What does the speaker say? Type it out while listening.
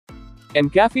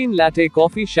mCaffeine Latte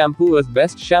Coffee Shampoo is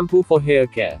best shampoo for hair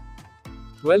care.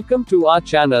 Welcome to our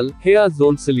channel, Hair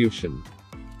Zone Solution.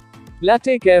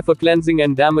 Latte care for cleansing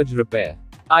and damage repair.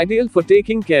 Ideal for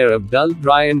taking care of dull,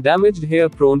 dry and damaged hair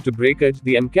prone to breakage,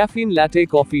 the mCaffeine Latte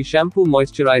Coffee Shampoo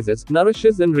moisturizes,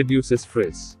 nourishes and reduces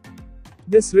frizz.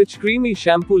 This rich creamy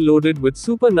shampoo loaded with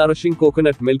super-nourishing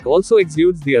coconut milk also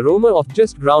exudes the aroma of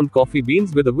just ground coffee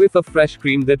beans with a whiff of fresh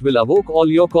cream that will evoke all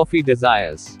your coffee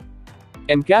desires.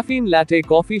 mCaffeine Latte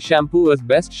Coffee Shampoo is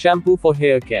best shampoo for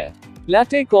hair care.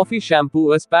 Latte Coffee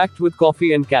Shampoo is packed with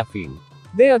coffee and caffeine.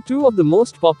 They are two of the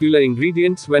most popular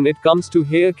ingredients when it comes to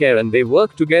hair care, and they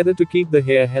work together to keep the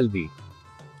hair healthy.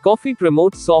 Coffee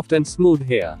promotes soft and smooth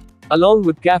hair. Along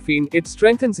with caffeine, it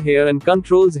strengthens hair and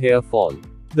controls hair fall.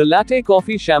 The Latte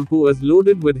Coffee Shampoo is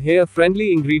loaded with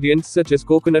hair-friendly ingredients such as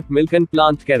coconut milk and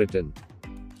plant keratin.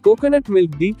 Coconut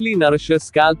milk deeply nourishes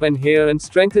scalp and hair and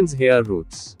strengthens hair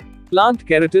roots. Plant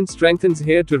keratin strengthens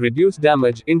hair to reduce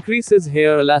damage, increases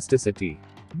hair elasticity.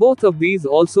 Both of these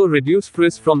also reduce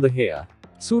frizz from the hair.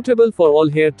 Suitable for all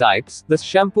hair types, this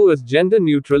shampoo is gender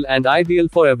neutral and ideal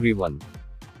for everyone.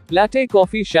 Latte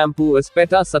Coffee Shampoo is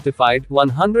PETA certified,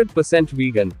 100%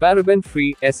 vegan,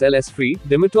 paraben-free, SLS-free,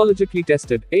 dermatologically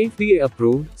tested, FDA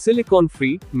approved,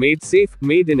 silicone-free, made safe,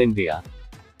 made in India.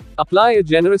 Apply a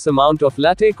generous amount of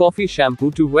Latte Coffee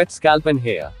Shampoo to wet scalp and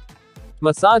hair.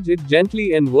 Massage it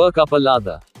gently and work up a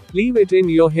lather. Leave it in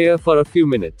your hair for a few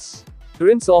minutes.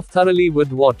 Rinse off thoroughly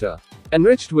with water.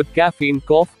 Enriched with caffeine,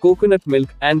 coconut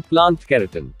milk, and plant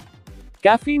keratin.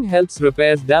 Caffeine helps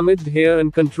repair damaged hair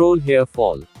and control hair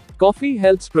fall. Coffee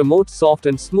helps promote soft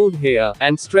and smooth hair,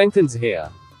 and strengthens hair.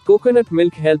 Coconut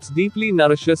milk helps deeply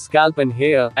nourishes scalp and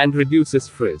hair, and reduces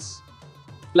frizz.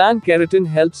 Plant keratin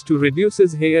helps to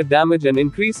reduces hair damage and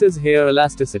increases hair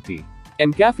elasticity.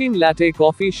 mCaffeine Latte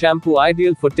Coffee Shampoo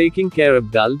ideal for taking care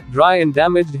of dull, dry and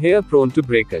damaged hair prone to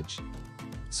breakage.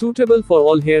 Suitable for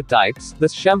all hair types,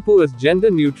 this shampoo is gender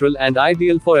neutral and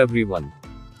ideal for everyone.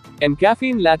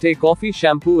 mCaffeine Latte Coffee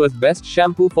Shampoo is best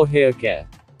shampoo for hair care.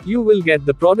 You will get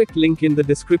the product link in the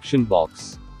description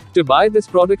box. To buy this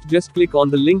product, just click on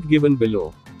the link given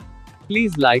below.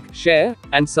 Please like, share,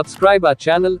 and subscribe our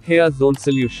channel, Hair Zone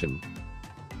Solution.